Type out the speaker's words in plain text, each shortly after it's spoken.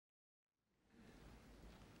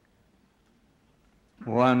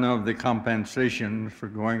One of the compensations for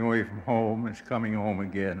going away from home is coming home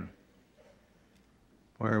again,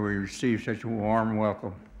 where we receive such a warm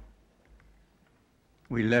welcome.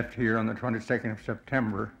 We left here on the 22nd of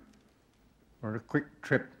September for a quick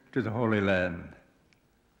trip to the Holy Land.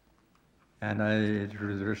 And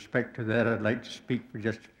with respect to that, I'd like to speak for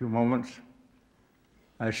just a few moments.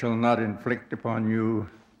 I shall not inflict upon you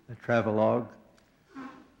a travelogue,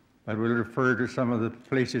 but will refer to some of the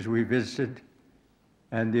places we visited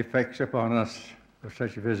and the effects upon us of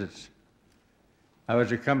such visits. I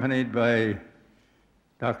was accompanied by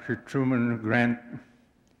Dr. Truman Grant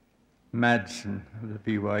Madsen of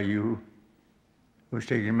the BYU, who's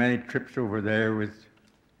taken many trips over there with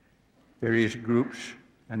various groups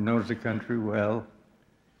and knows the country well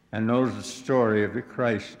and knows the story of the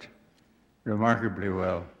Christ remarkably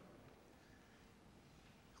well.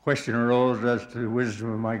 The question arose as to the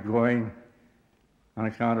wisdom of my going on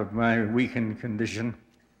account of my weakened condition.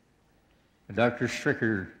 Dr.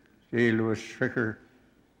 Stricker, J. Lewis Stricker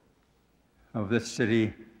of this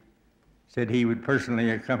city, said he would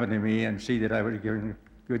personally accompany me and see that I was given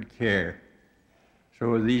good care.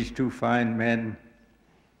 So with these two fine men,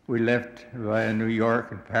 we left via New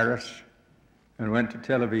York and Paris and went to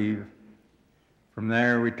Tel Aviv. From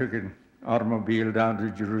there, we took an automobile down to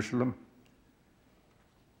Jerusalem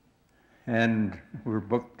and were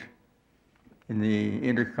booked in the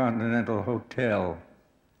Intercontinental Hotel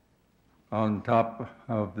on top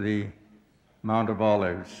of the Mount of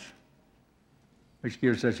Olives, which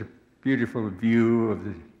gives us a beautiful view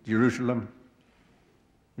of Jerusalem.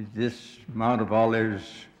 This Mount of Olives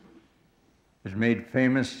is made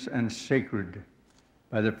famous and sacred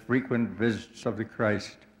by the frequent visits of the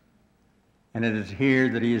Christ. And it is here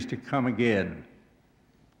that he is to come again,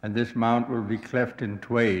 and this mount will be cleft in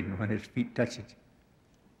twain when his feet touch it.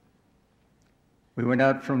 We went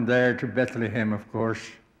out from there to Bethlehem, of course,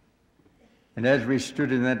 and as we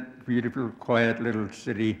stood in that beautiful, quiet little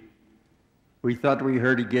city, we thought we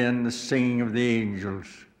heard again the singing of the angels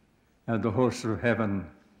and the hosts of heaven,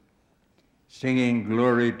 singing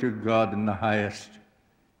glory to God in the highest,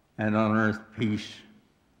 and on earth peace,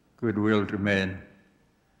 goodwill to men.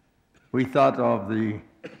 We thought of the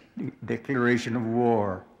declaration of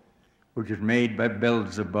war, which was made by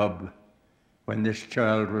Beelzebub when this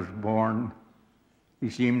child was born. He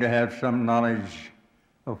seemed to have some knowledge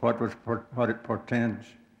of what it portends,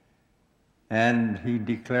 and he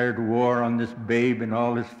declared war on this babe and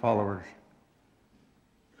all his followers.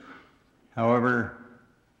 However,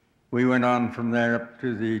 we went on from there up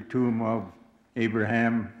to the tomb of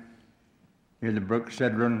Abraham near the brook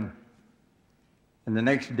Cedron, and the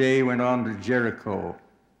next day went on to Jericho.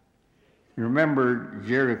 You remember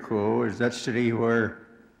Jericho is that city where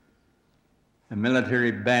the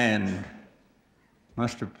military band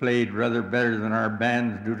must have played rather better than our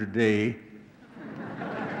bands do today,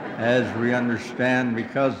 as we understand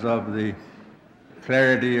because of the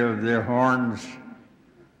clarity of their horns,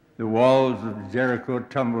 the walls of Jericho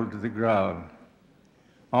tumbled to the ground.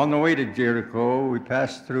 On the way to Jericho, we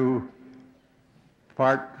passed through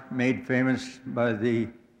part made famous by the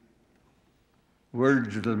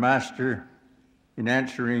words of the Master in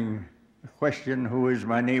answering the question, "Who is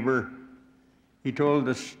my neighbor?" He told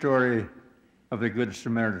the story of the Good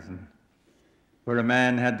Samaritan, where a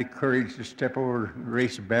man had the courage to step over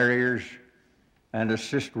race barriers and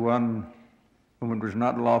assist one whom it was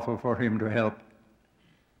not lawful for him to help.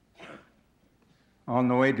 On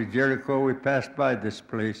the way to Jericho, we passed by this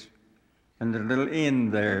place and the little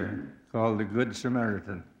inn there called the Good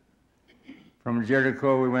Samaritan. From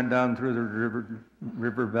Jericho, we went down through the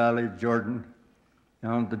river valley of Jordan,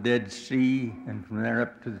 down to the Dead Sea, and from there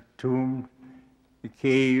up to the tomb, the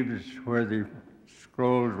caves where the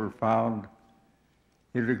scrolls were found.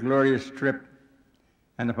 It was a glorious trip,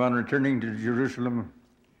 and upon returning to Jerusalem,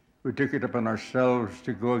 we took it upon ourselves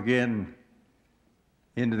to go again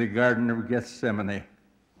into the Garden of Gethsemane.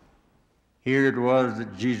 Here it was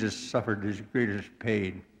that Jesus suffered his greatest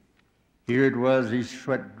pain. Here it was he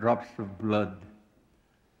sweat drops of blood.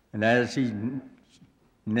 And as he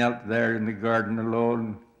knelt there in the garden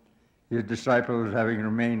alone, his disciples having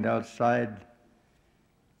remained outside,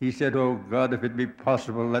 he said, "Oh God, if it be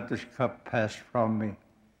possible, let this cup pass from me.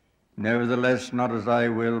 Nevertheless, not as I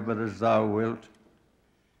will, but as thou wilt."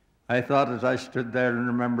 I thought as I stood there and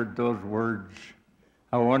remembered those words,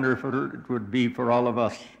 how wonderful it would be for all of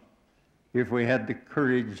us if we had the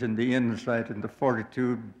courage and the insight and the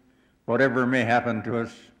fortitude, whatever may happen to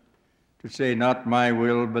us, to say, "Not my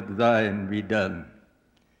will, but thine be done."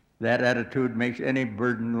 That attitude makes any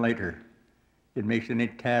burden lighter. It makes any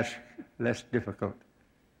task less difficult.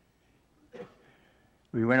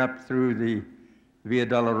 We went up through the Via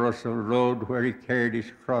Dolorosa road where he carried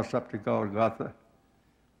his cross up to Golgotha.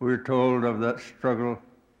 We're told of that struggle.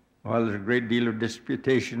 While there's a great deal of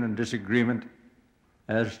disputation and disagreement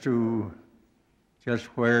as to just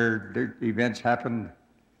where the events happened,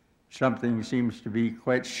 something seems to be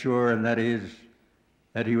quite sure, and that is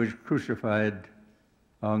that he was crucified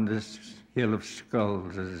on this hill of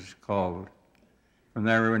skulls, as it's called. From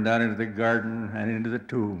there we went down into the garden and into the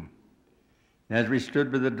tomb. As we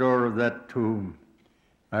stood by the door of that tomb,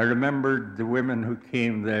 I remembered the women who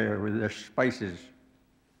came there with their spices.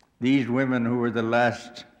 These women who were the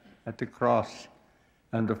last at the cross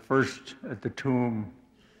and the first at the tomb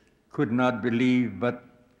could not believe but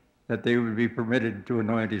that they would be permitted to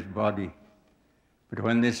anoint his body. But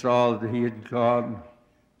when they saw that he had gone,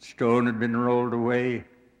 the stone had been rolled away,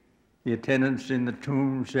 the attendants in the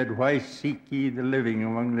tomb said, "Why seek ye the living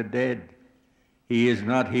among the dead? He is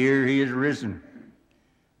not here, he is risen."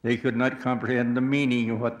 They could not comprehend the meaning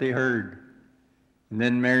of what they heard. And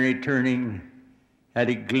then Mary, turning, had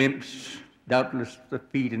a glimpse, doubtless the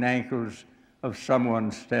feet and ankles of someone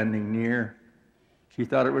standing near. She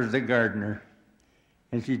thought it was the gardener.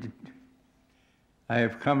 And she did, "I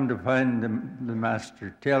have come to find the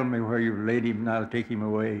master. Tell me where you've laid him, and I'll take him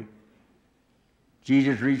away."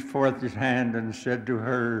 Jesus reached forth his hand and said to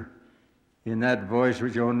her in that voice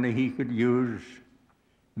which only he could use,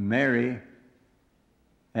 "Mary."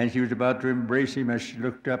 And she was about to embrace him as she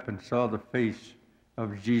looked up and saw the face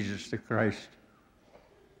of Jesus the Christ.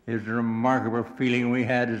 It was a remarkable feeling we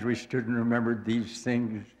had as we stood and remembered these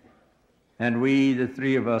things. And we, the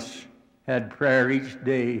three of us, had prayer each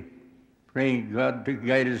day, praying God to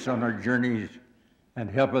guide us on our journeys and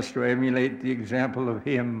help us to emulate the example of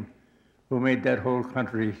him who made that whole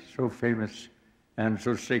country so famous and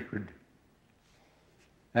so sacred.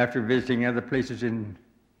 After visiting other places in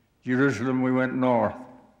Jerusalem, we went north,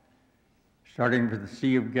 starting from the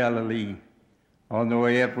Sea of Galilee. On the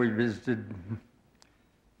way up, we visited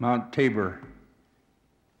Mount Tabor,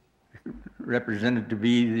 represented to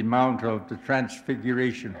be the Mount of the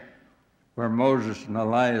Transfiguration, where Moses and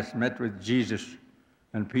Elias met with Jesus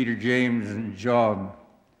and Peter, James, and John,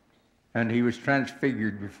 and he was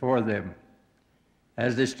transfigured before them.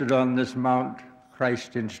 As they stood on this mount,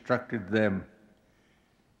 Christ instructed them.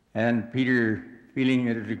 And Peter, feeling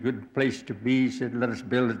it was a good place to be, said, "Let us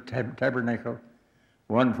build a tabernacle,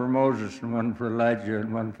 one for Moses and one for Elijah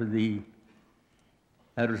and one for thee."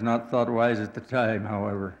 That was not thought wise at the time,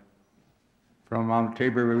 however. From Mount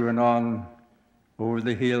Tabor we went on over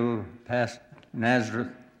the hill past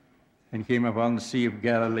Nazareth and came upon the Sea of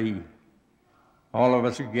Galilee. All of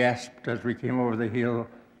us gasped as we came over the hill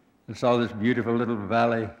and saw this beautiful little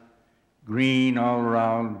valley, green all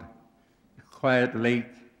around, a quiet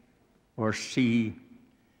lake or sea.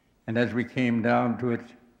 And as we came down to it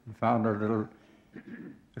and found our little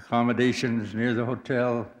accommodations near the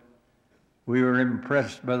hotel, we were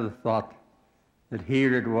impressed by the thought that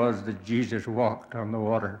here it was that Jesus walked on the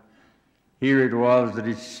water. Here it was that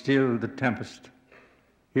he stilled the tempest.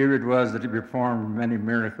 Here it was that he performed many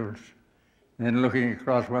miracles. And then looking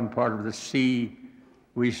across one part of the sea,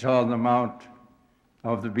 we saw the Mount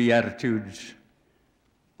of the Beatitudes,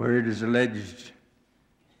 where it is alleged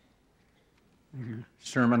the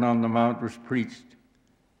Sermon on the Mount was preached.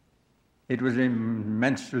 It was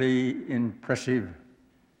immensely impressive,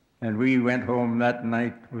 and we went home that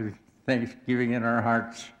night with thanksgiving in our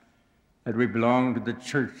hearts that we belonged to the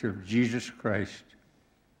Church of Jesus Christ,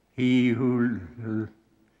 he who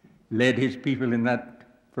led his people in that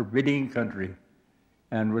forbidding country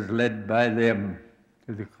and was led by them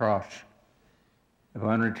to the cross.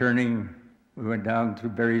 Upon returning, we went down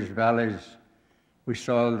through various valleys. We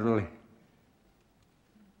saw little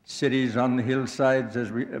cities on the hillsides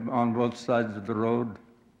on both sides of the road.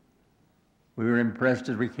 We were impressed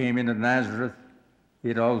as we came into Nazareth.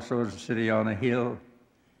 It also is a city on a hill.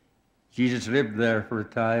 Jesus lived there for a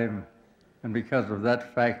time, and because of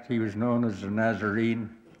that fact, he was known as the Nazarene.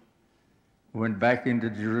 We went back into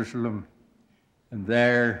Jerusalem, and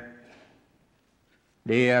there,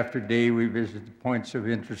 day after day, we visited points of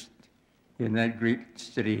interest in that great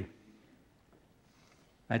city.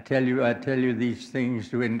 I tell you these things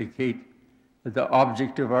to indicate that the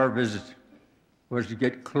object of our visit was to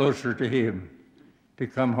get closer to him, to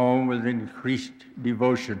come home with increased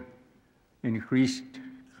devotion, increased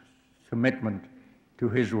commitment to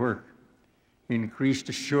his work, increased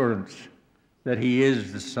assurance that he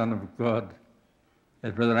is the Son of God.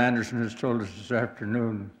 As Brother Anderson has told us this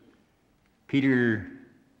afternoon, Peter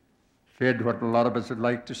said what a lot of us would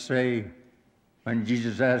like to say when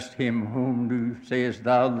Jesus asked him, "Whom sayest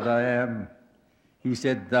thou that I am?" He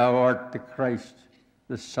said, "Thou art the Christ,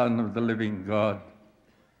 the Son of the living God."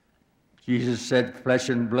 Jesus said, flesh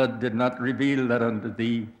and blood did not reveal that unto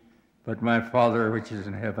thee, but my Father which is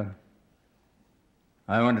in heaven.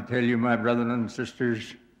 I want to tell you, my brethren and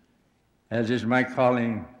sisters, as is my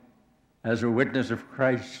calling as a witness of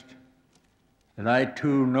Christ, that I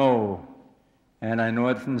too know, and I know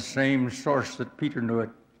it from the same source that Peter knew it,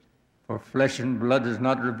 for flesh and blood has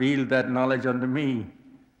not revealed that knowledge unto me,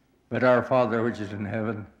 but our Father which is in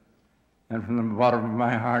heaven. And from the bottom of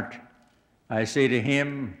my heart, I say to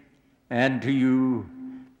him and to you,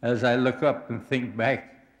 as I look up and think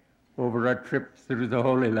back over our trip through the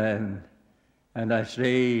Holy Land, and I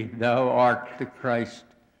say, thou art the Christ,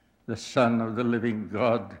 the Son of the living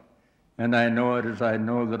God, and I know it as I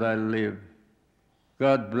know that I live.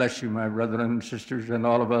 God bless you, my brethren and sisters, and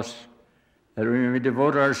all of us, that we may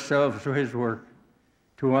devote ourselves to his work,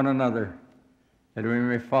 to one another, that we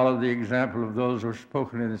may follow the example of those who have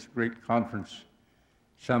spoken in this great conference.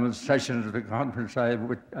 Some of the sessions of the conference I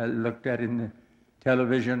looked at in the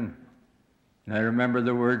television, and I remember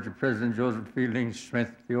the words of President Joseph Fielding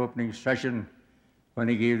Smith, the opening session, when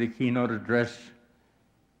he gave the keynote address,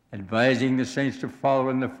 advising the saints to follow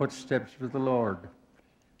in the footsteps of the Lord.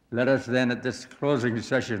 Let us then at this closing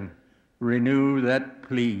session renew that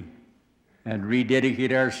plea and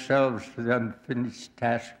rededicate ourselves to the unfinished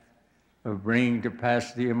task of bringing to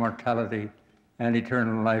pass the immortality and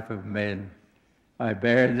eternal life of men. I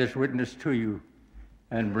bear this witness to you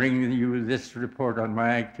and bring you this report on my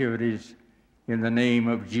activities in the name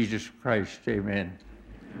of Jesus Christ. Amen.